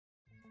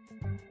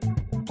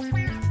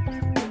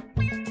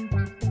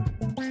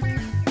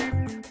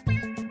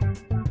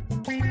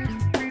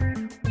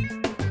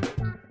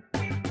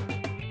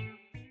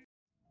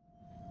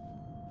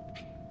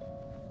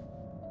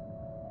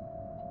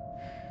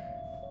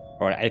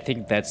Alright, I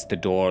think that's the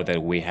door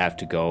that we have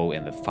to go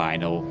in the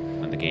final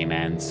when the game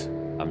ends.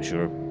 I'm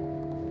sure.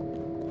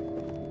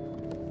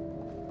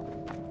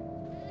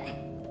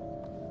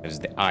 There's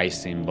the eye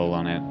symbol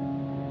on it.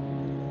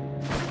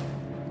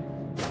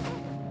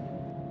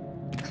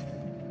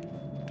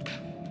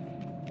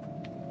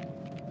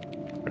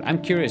 But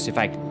I'm curious if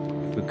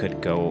we could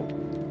go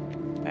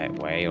that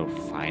way or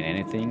find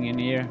anything in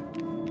here.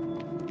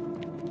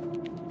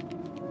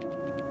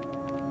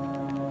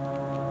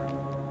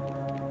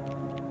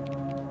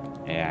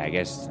 Yeah, I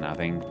guess it's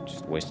nothing.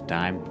 Just waste of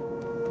time.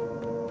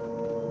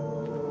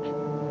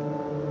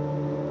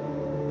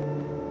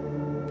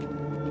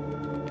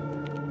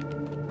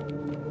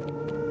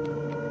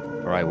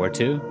 Alright, where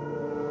to?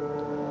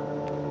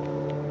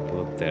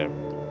 Look, there are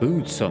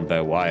boots on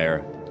the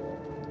wire.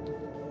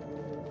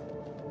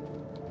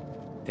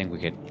 I think we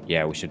could...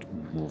 Yeah, we should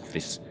move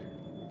this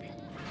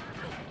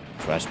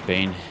trash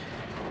bin.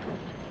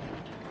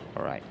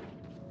 Alright.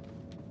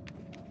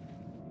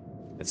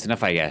 That's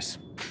enough, I guess.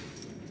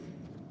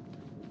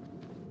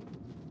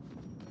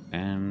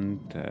 And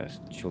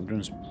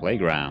children's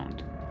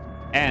playground.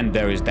 And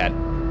there is that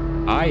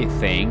eye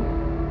thing.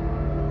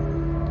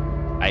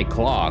 Eye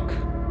clock.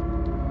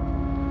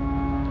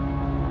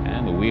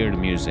 And the weird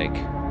music.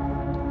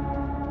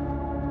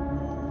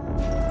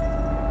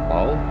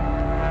 Oh.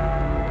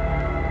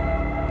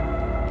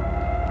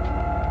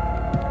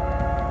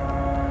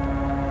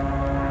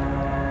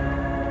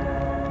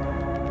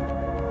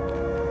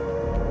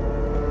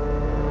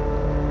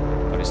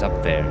 What is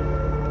up there?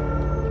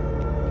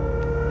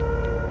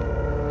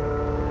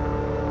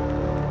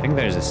 I think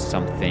there's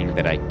something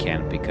that I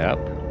can pick up.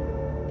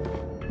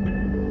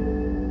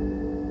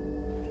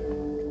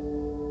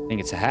 I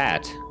think it's a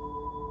hat.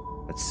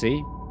 Let's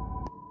see.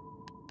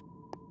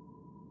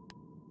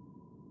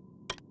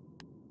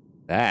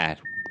 That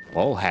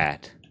wall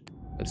hat.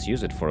 Let's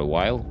use it for a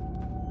while.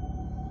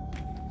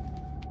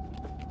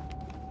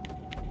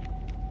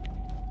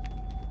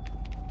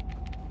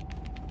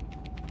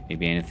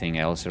 Maybe anything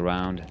else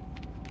around.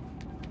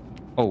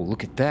 Oh,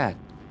 look at that.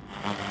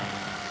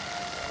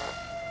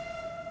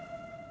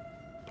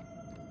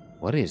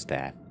 What is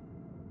that?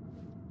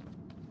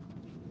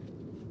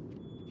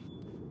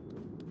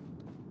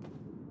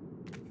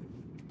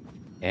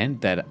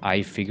 And that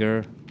eye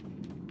figure.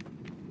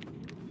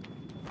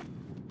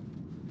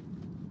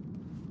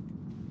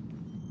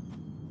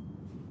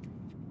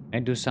 Can I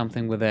do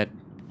something with that?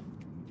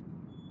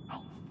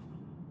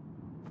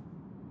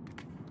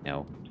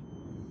 No.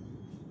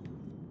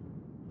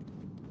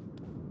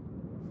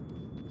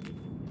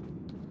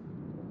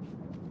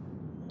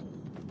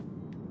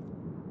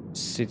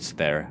 Sits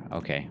there.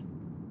 Okay.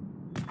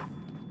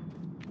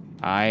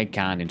 I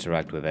can't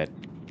interact with it.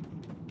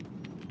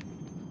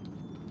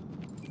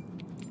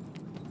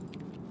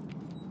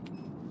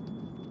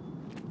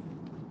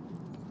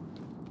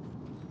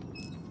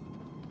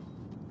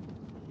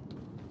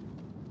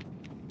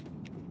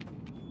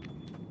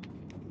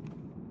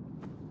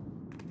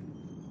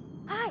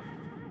 Hi.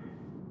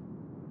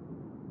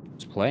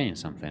 It's playing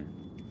something.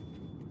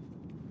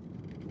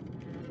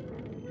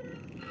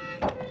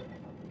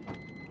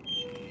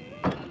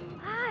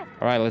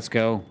 All right, let's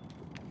go.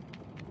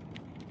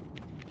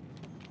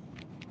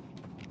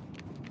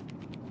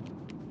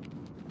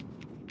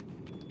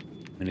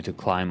 We need to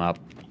climb up.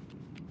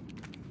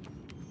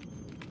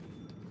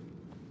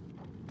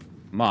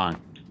 Come on.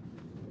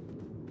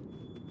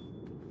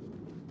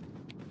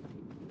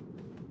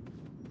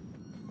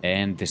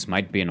 And this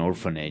might be an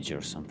orphanage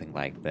or something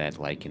like that,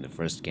 like in the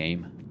first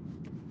game.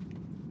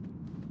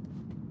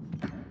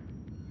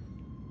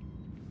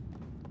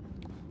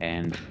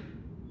 And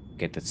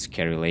get that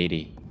scary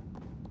lady.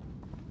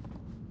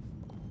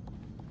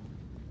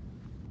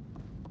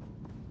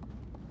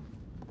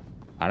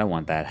 I don't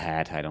want that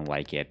hat. I don't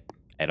like it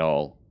at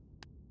all.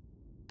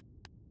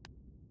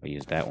 I'll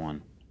use that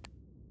one.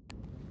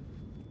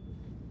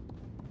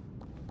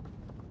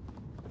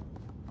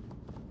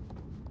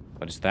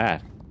 What is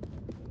that?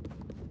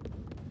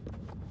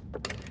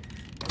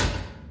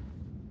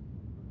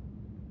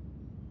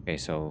 Okay,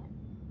 so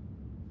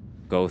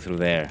go through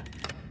there.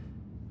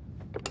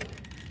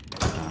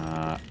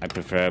 I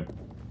prefer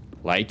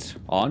lights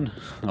on.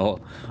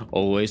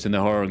 Always in the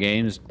horror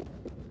games.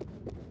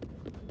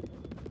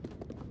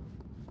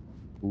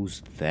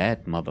 Who's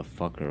that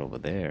motherfucker over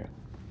there?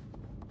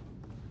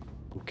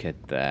 Look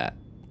at that.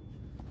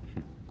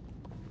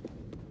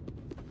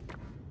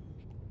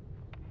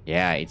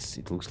 Yeah,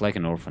 it looks like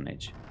an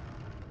orphanage.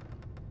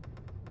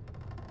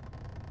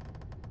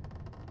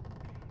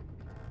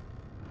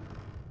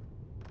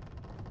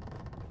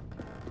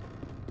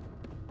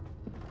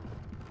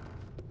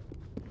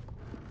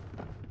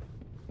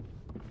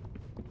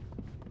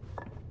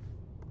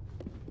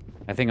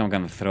 I think I'm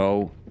gonna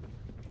throw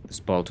this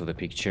ball to the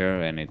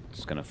picture and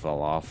it's gonna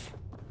fall off.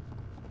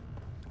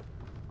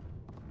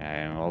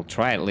 I'll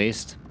try at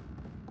least.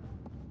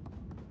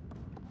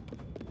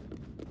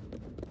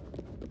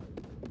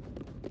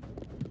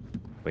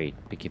 Wait,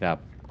 pick it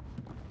up.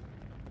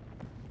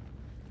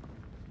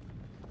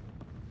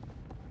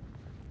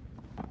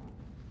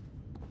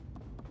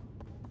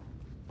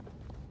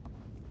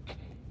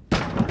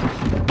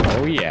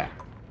 Oh yeah.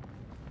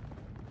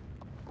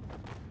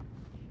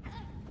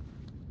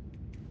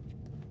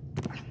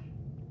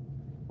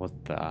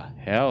 What the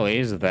hell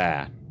is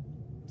that?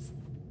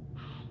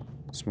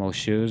 Small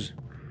shoes.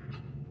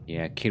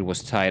 Yeah, kid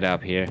was tied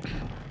up here.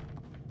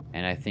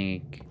 And I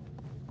think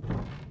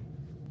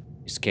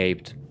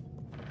escaped.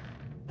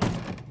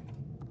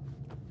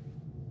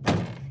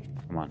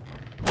 Come on.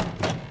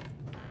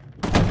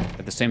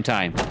 At the same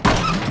time.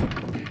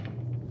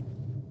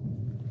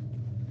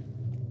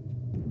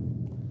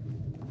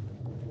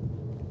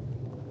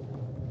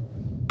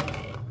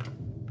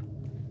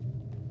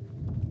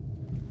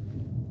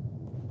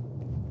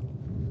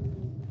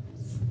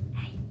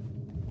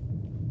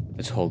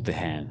 Let's hold the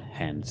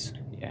hands.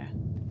 Yeah.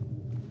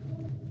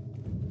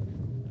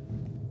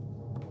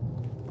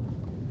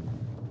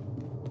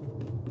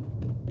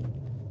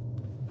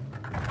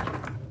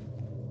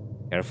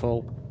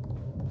 Careful.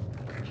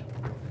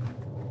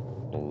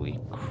 Holy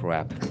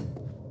crap.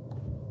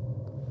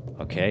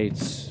 Okay,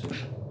 it's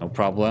no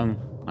problem.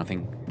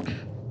 Nothing to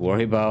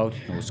worry about.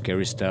 No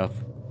scary stuff.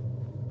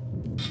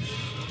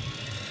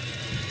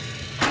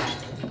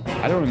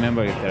 I don't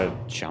remember if there are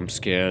jump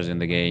scares in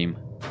the game.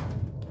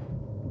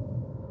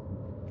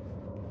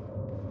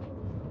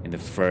 In the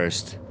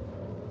first.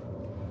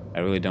 I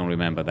really don't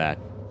remember that.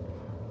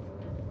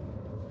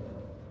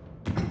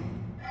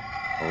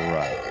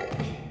 Alright.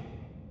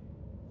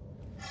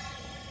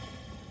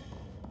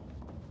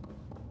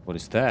 What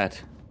is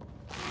that?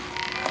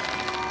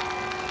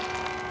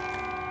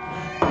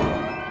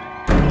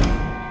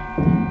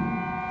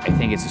 I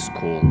think it's a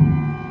school.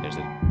 There's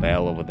a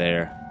bell over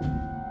there.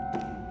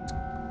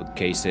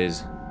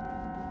 Bookcases.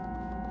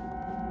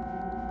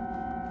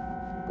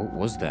 What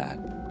was that?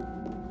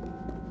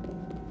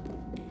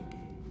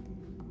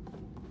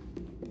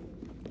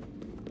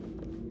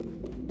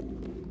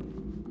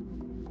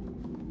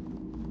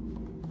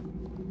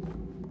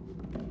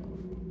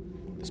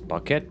 This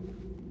bucket?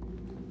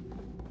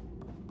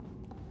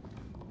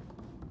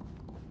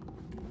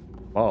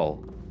 Oh.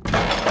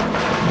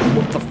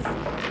 What the f...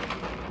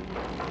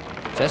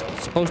 Is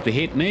that supposed to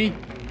hit me?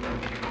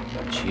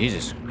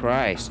 Jesus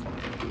Christ.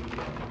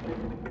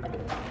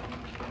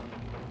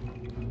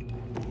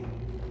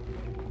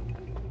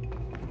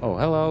 Oh,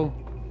 hello.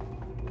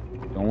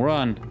 Don't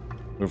run.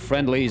 We're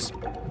friendlies.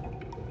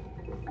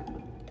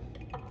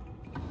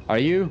 Are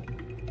you?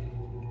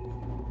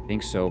 I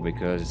think so,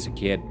 because it's a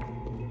kid.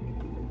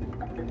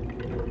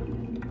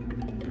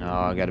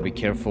 Oh, I gotta be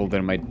careful.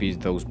 There might be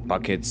those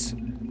buckets.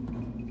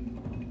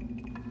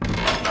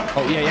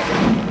 Oh, yeah, yeah.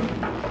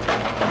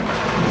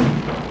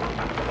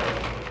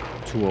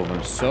 Two of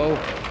them. So,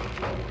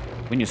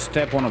 when you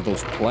step one of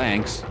those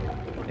planks,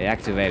 they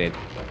activate it.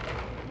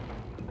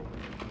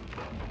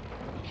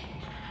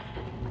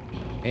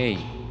 Hey.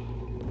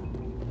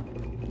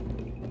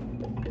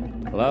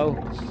 Hello?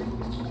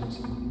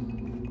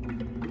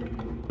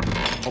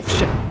 Oh,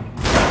 shit.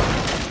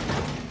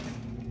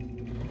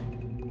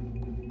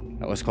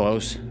 That was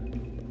close.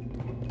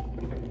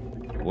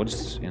 What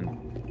is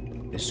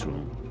in this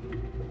room?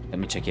 Let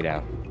me check it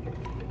out.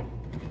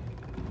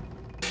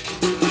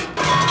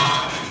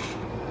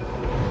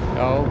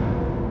 Oh.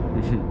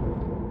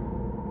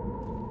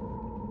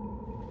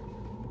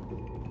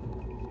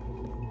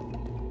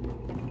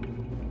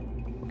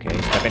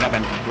 Okay, step it up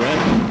and run.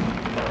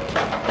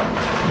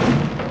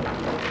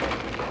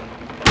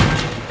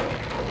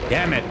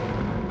 Damn it.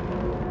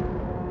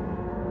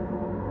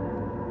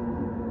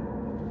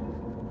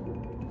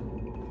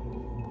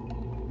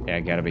 Yeah, I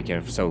gotta be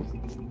careful. So,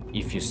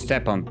 if you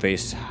step on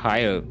this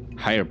higher,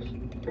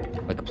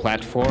 like a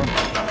platform,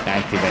 it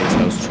activates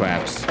those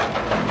traps.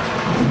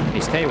 Hey,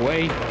 stay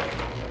away.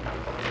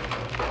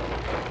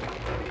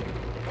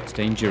 It's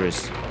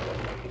dangerous.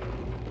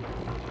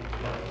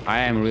 I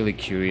am really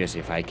curious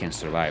if I can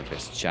survive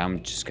this.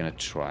 I'm just gonna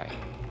try.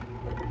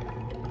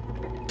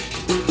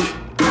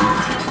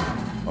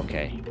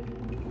 Okay.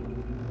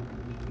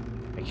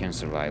 I can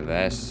survive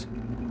this.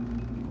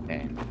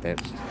 And that.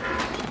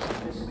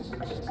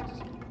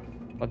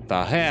 What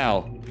the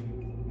hell?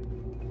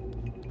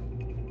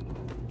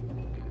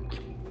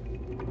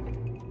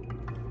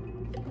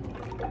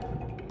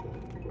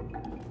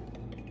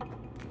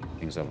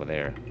 Things over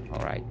there.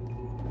 Alright.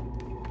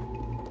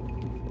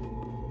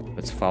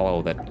 Let's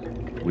follow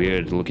that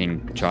weird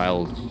looking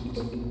child.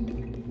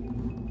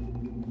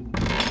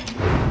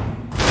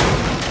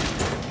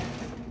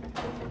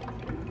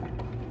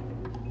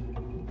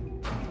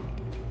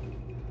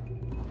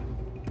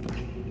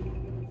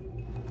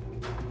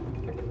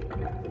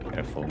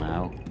 Careful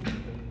now.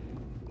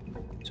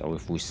 So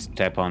if we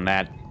step on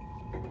that...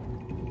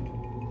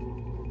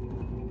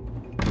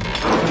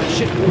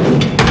 Shit!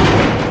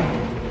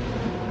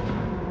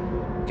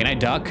 Can I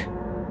duck?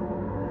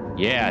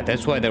 Yeah,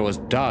 that's why there was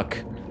duck.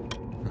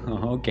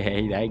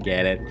 Okay, I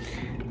get it.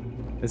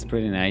 That's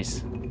pretty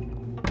nice.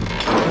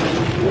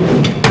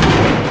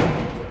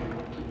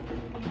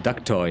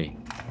 Duck toy.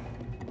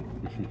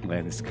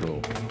 That is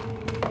cool.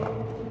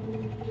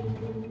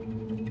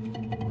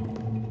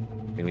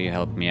 Will you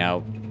help me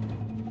out?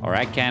 Or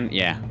I can,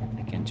 yeah,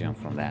 I can can jump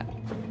from that.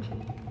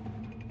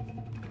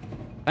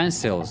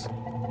 Pencils.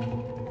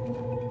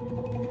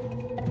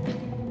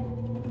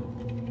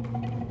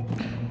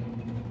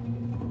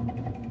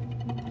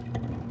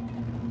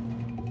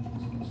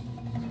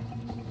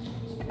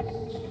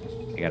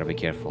 You gotta be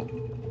careful.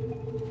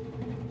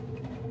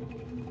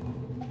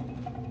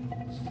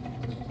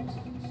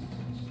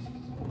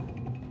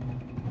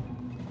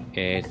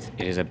 It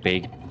is a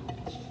big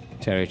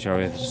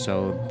territory,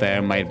 so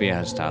there might be a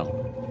hostile.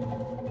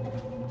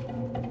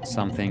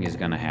 Something is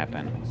gonna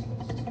happen.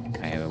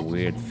 I have a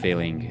weird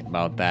feeling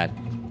about that.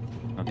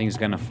 Something's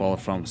gonna fall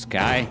from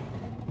sky.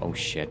 Oh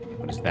shit,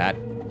 what is that?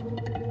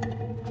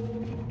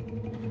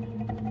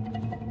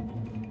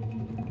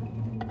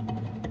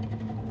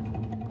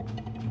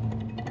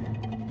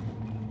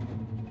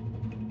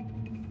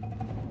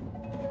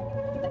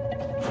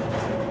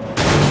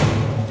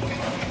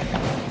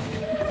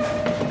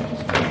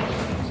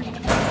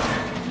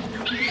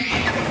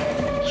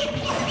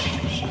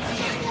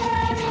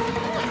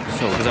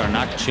 So these are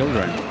not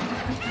children.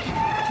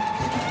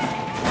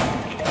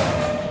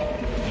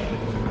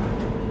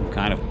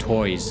 Kind of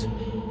toys.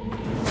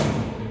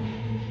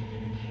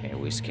 Okay,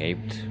 we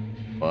escaped,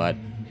 but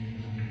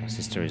my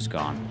sister is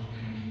gone.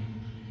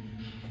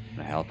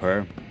 Gonna help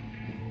her.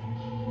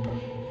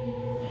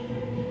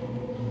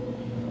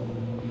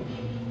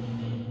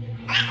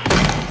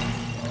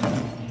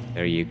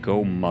 There you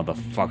go,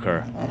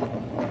 motherfucker.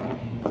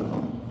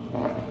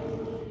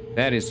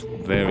 That is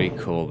very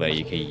cool that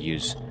you can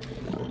use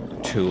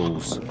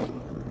tools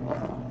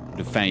to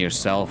defend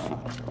yourself.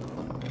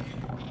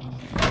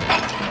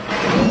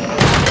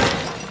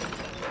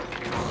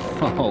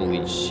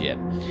 Holy shit.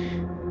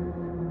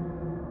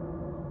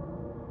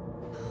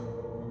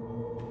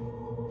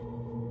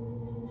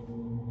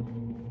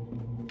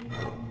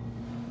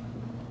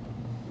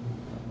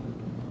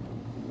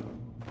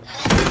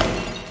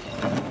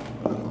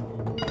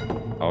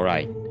 All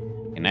right.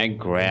 Can I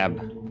grab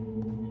a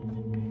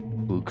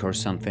book or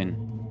something?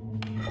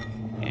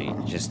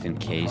 And just in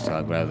case,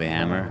 I'll grab the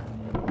hammer.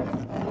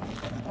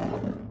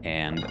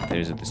 And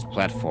there's this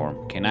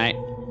platform. Can I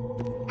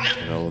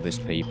roll this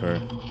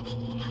paper?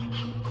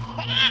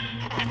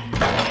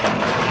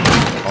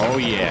 Oh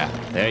yeah,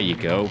 there you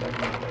go.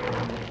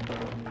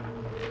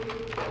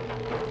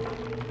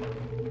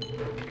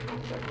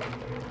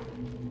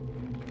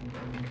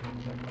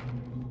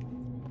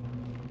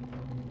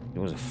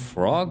 There was a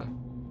frog?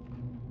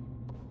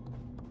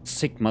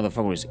 Sick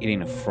motherfucker is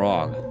eating a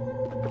frog.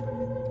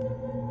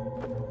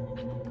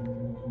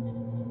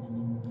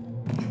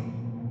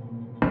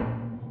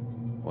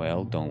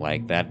 Well, don't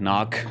like that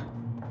knock.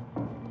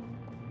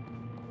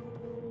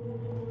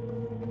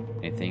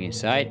 Anything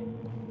inside?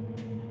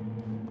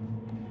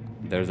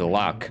 There's a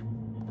lock.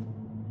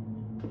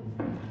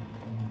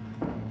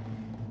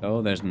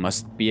 Oh, there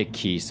must be a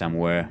key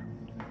somewhere.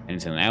 And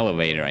it's an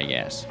elevator, I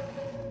guess.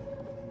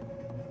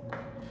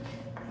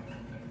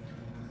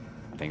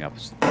 Something up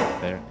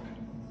there.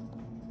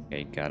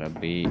 Okay, gotta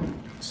be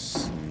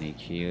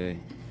sneaky.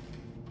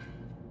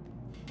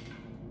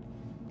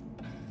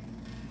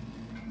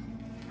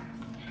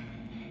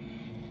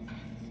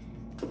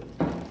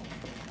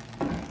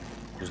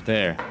 Who's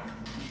there?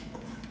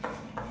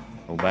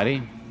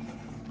 Nobody?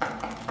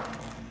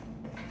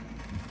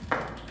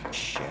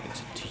 Shit,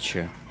 it's a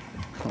teacher.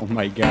 Oh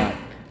my god.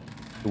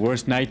 The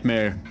worst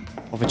nightmare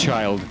of a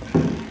child.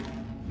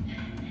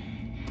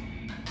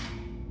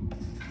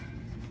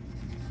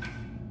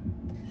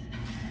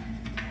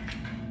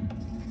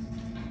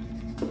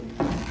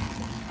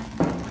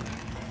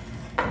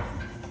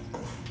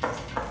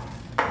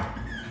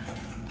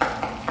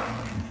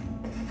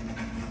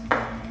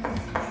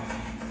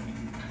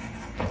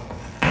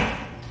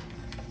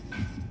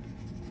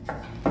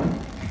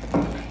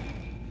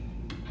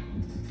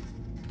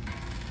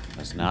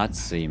 Does not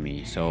see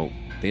me. So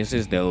this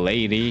is the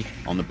lady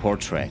on the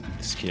portrait,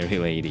 the scary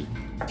lady,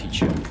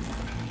 teacher.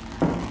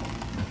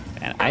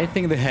 And I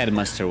think the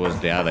headmaster was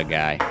the other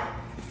guy,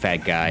 the fat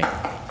guy.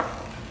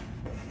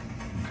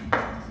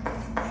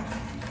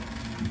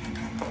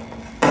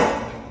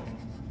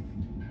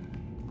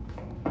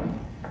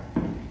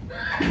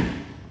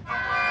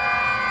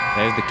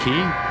 There's the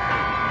key.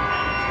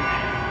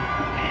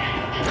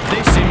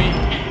 They see me.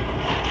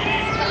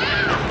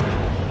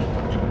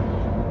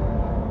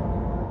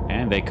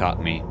 And they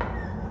caught me.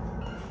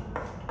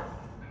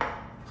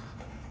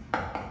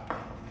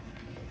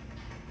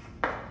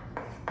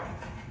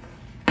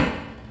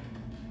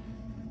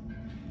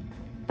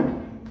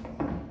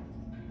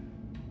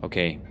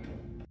 Okay.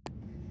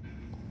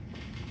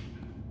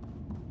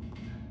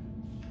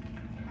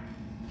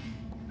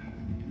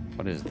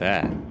 What is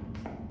that?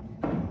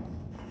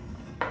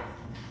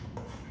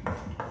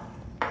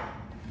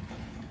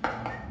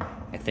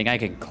 I think I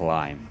can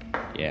climb.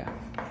 Yeah.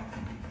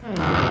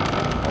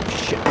 Oh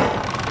shit.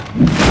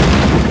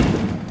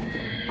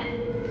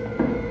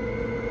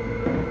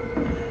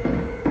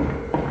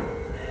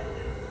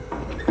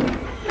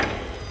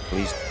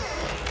 Please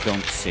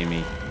don't see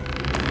me.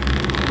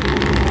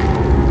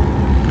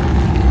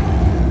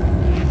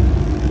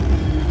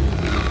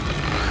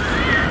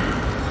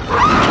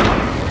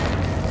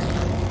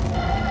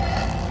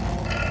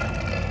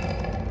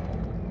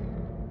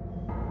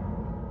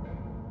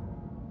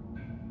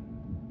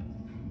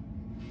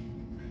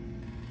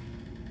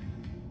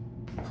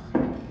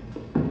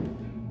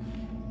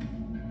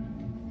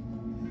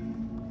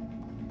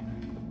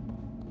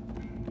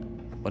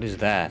 What is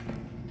that?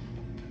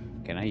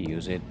 Can I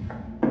use it?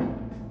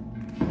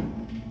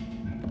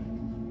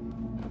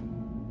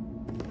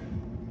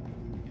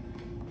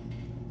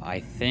 I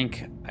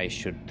think I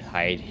should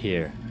hide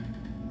here.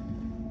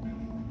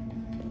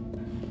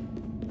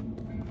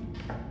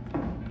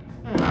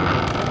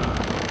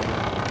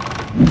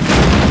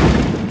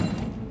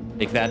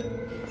 Take that.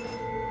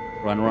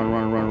 Run, run,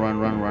 run, run, run,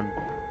 run, run.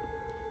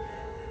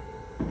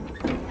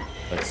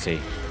 Let's see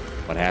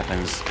what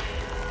happens.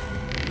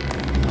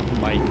 Oh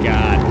my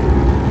god.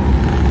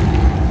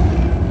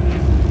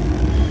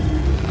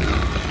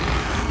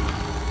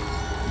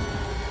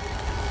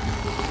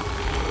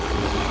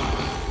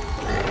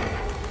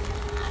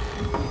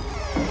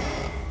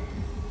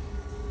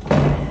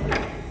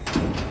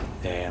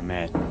 Damn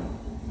it.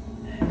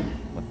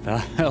 What the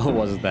hell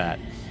was that?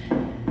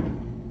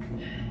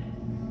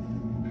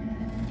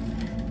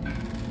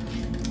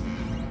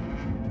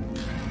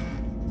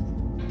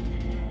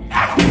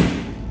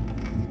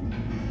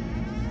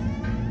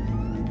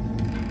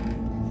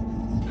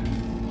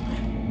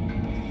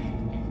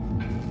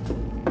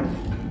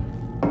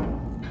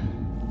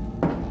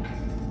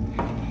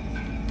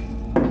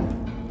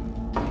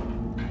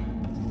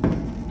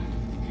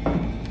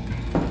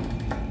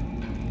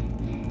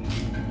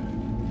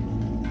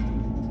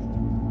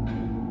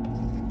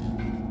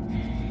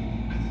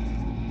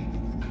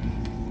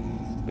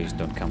 Please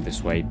don't come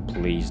this way.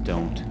 Please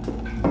don't.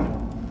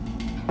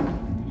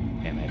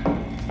 Damn it.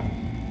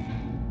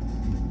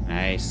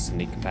 Nice.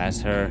 Sneak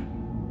past her.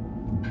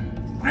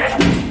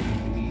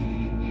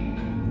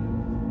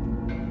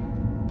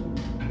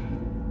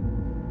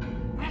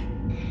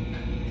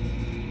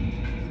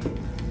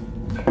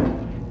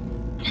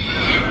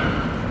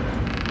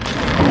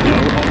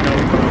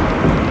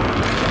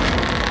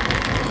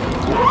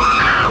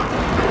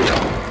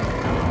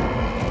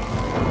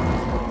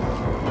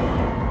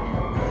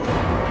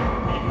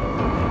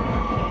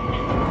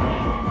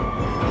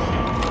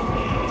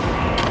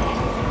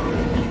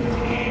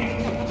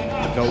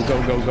 Go,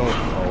 go, go, go.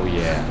 Oh,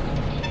 yeah.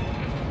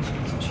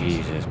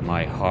 Jesus,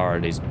 my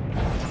heart is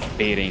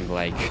beating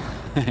like...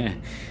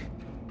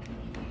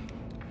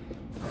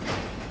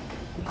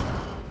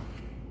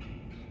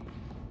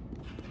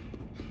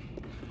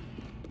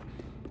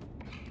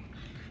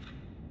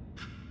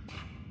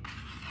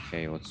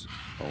 Okay, what's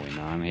going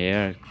on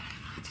here?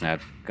 It's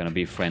not gonna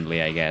be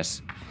friendly, I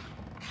guess.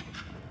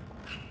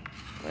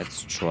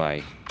 Let's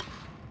try.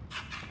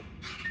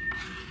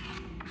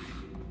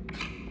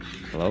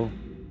 Hello?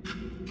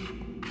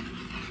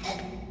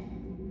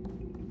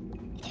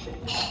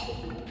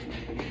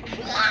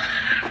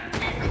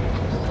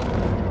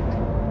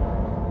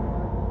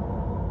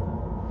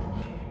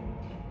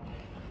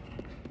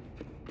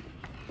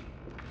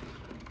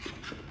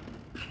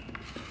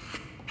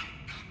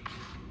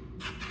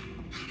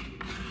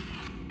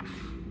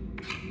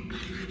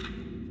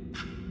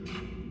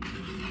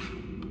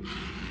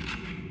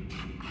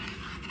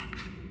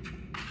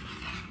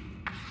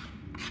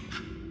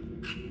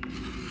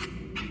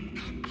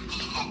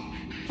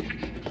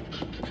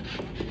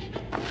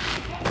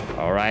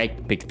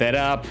 Alright, pick that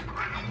up.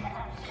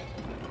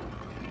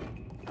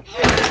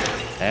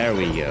 There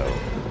we go.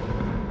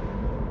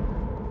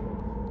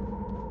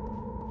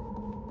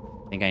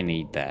 I think I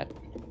need that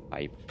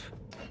pipe.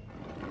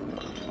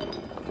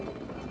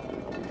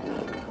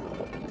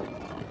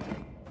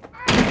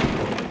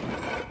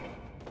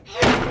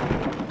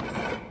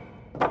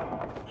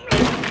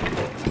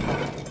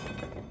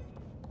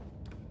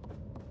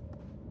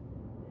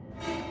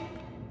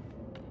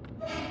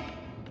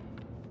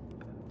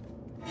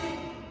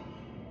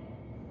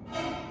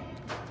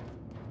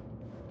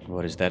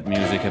 What is that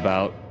music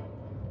about?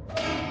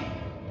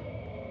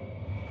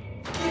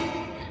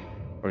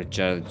 Or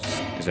just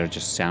is there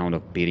just sound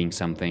of beating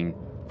something?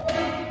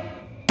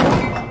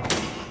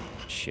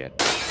 Shit.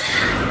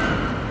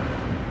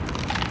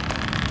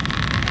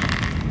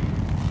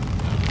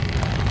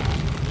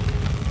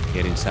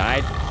 Get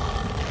inside.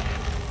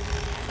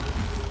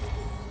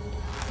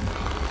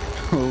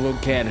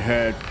 Look at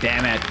her,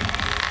 damn it.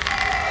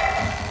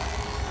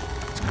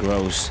 It's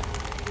gross.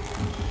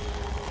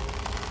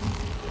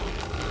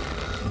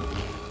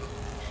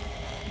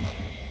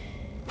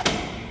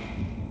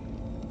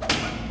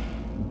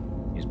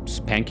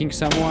 Spanking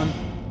someone?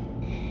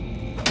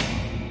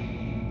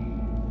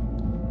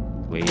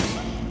 Please.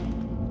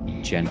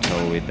 Be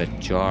gentle with the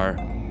jar.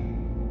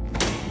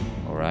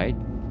 Alright.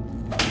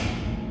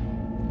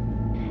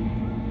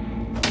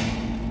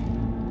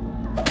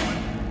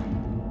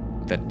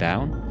 Put that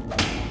down.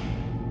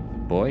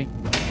 Boy.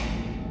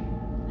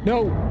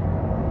 No!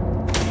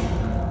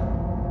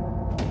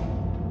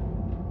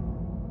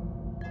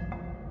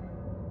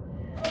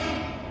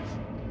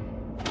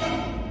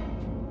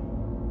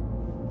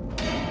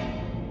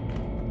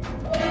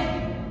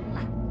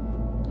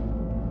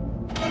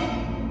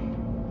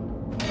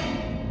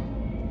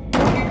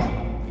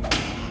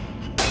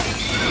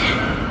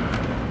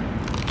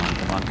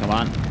 Come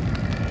on.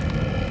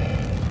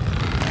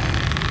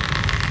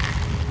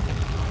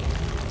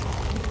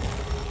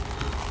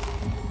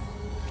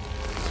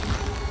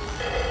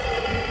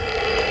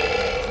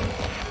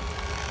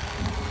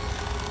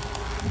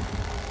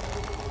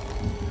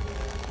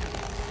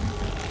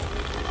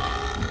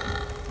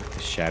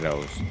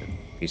 shadows.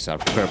 These are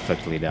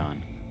perfectly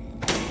done.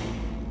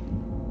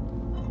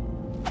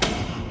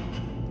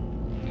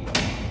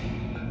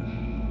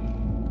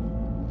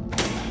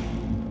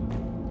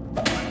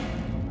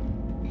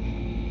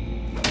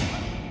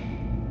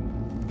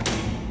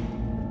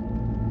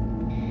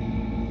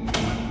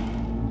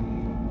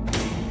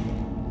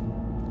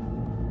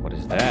 What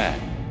is that?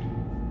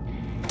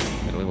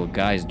 The little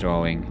guy's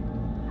drawing.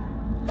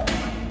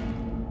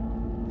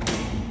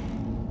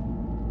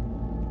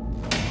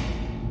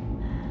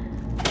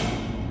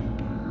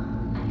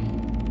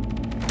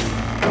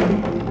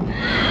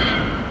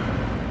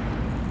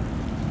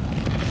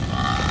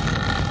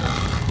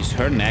 Is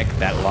her neck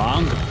that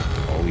long?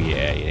 Oh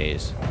yeah, it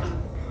is.